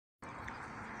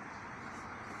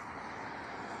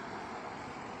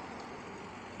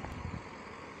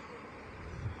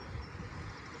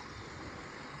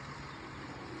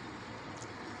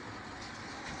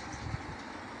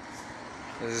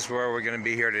This is where we're going to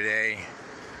be here today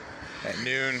at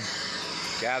noon,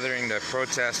 gathering to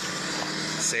protest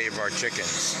Save Our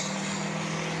Chickens.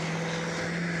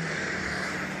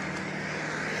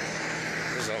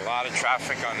 There's a lot of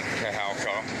traffic on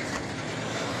Cohalco,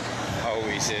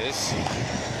 always is.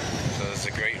 So it's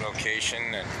a great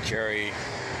location that Jerry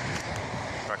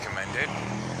recommended.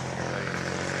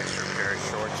 Extra pair of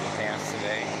shorts and pants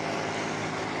today.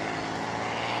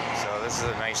 So this is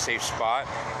a nice safe spot.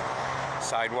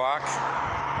 Sidewalk.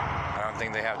 I don't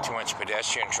think they have too much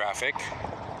pedestrian traffic.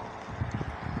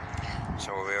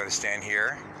 So we'll be able to stand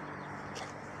here.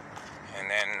 And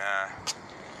then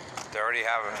they already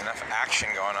have enough action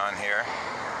going on here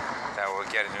that will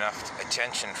get enough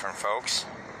attention from folks.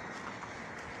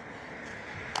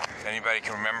 If anybody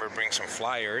can remember, bring some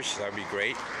flyers, that would be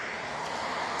great.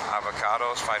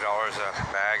 Avocados, $5 a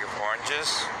bag of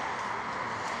oranges.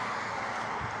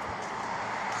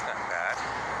 It's not bad,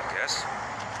 I guess.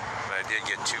 But I did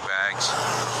get 2 bags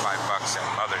for $5 at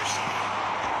Mother's.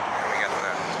 And we got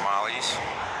the tamales.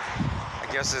 I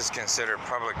guess this is considered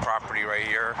public property right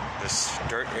here, this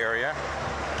dirt area.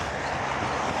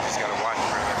 Just gotta watch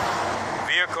for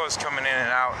the vehicles coming in and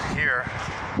out here.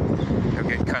 You'll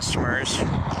get customers.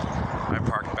 I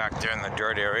parked back there in the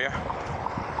dirt area.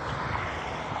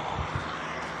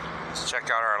 Let's check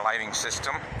out our lighting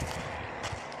system.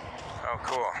 Oh,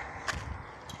 cool.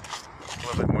 A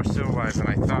little bit more civilized than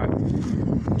I thought.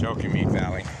 Joking, Meat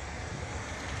Valley.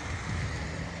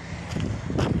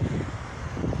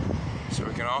 So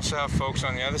we can also have folks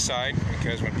on the other side,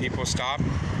 because when people stop,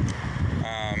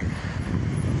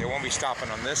 they won't be stopping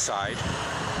on this side,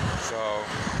 so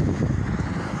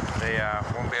they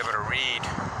won't be able to read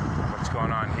what's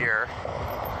going on here.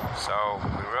 So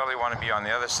we really want to be on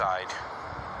the other side.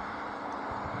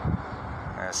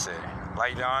 Let's see.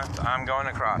 Light on. I'm going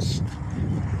across.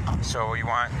 So you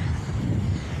want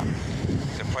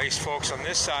to place folks on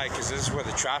this side, because this is where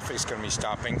the traffic is going to be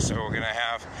stopping. So we're going to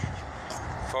have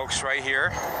folks right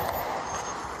here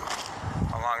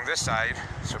along this side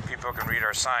so people can read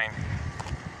our sign.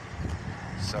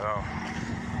 So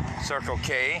Circle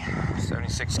K,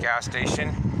 76 gas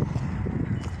station.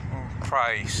 We'll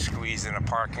probably squeeze in a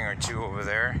parking or 2 over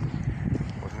there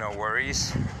with no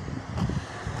worries.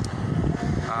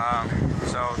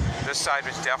 So this side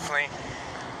is definitely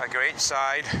a great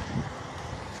side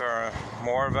for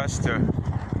more of us to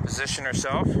position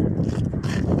ourselves.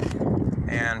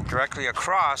 And directly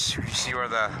across, you see where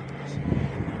the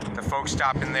folks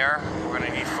stop in there. We're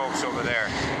going to need folks over there.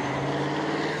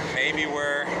 Maybe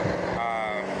where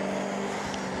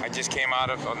I just came out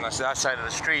of, on that side of the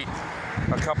street,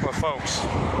 a couple of folks.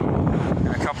 And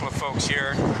a couple of folks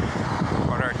here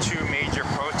on our 2 major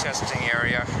protesting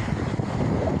area.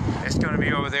 It's going to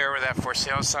be over there where that for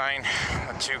sale sign,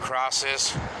 the 2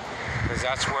 crosses, because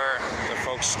that's where the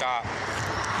folks stop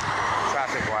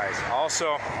traffic-wise.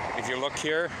 Also, if you look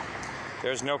here,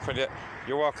 there's no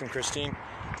you're welcome, Christine.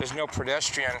 There's no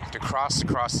pedestrian to cross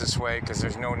across this way because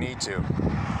there's no need to.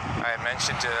 I had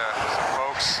mentioned to some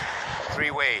folks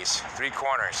 3 ways, 3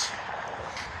 corners.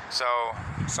 So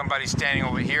somebody standing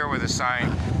over here with a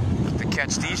sign to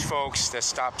catch these folks that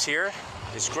stops here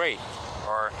is great.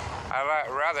 Or I'd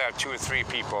rather have 2 or 3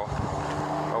 people,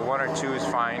 but 1 or 2 is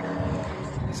fine.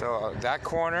 So that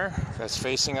corner that's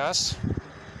facing us,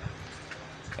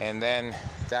 and then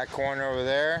that corner over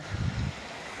there,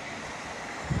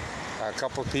 a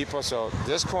couple of people. So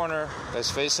this corner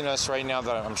that's facing us right now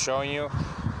that I'm showing you,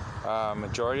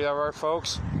 majority of our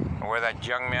folks, and where that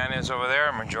young man is over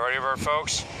there, majority of our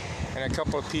folks, and a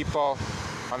couple of people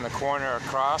on the corner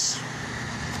across,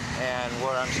 and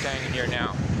where I'm standing here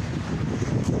now.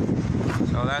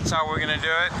 So that's how we're going to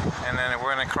do it, and then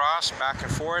we're going to cross back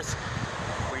and forth.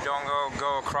 We don't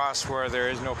go across where there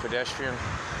is no pedestrian.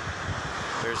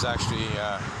 There's actually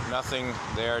nothing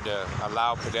there to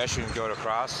allow pedestrians to go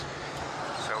across.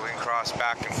 So we can cross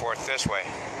back and forth this way.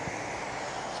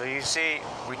 So you see,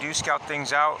 we do scout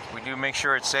things out. We do make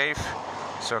sure it's safe.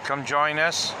 So come join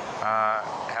us.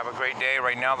 Have a great day.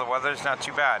 Right now the weather's not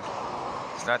too bad.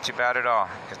 It's not too bad at all.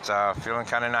 It's feeling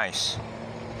kind of nice.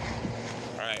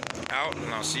 All right, out,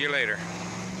 and I'll see you later.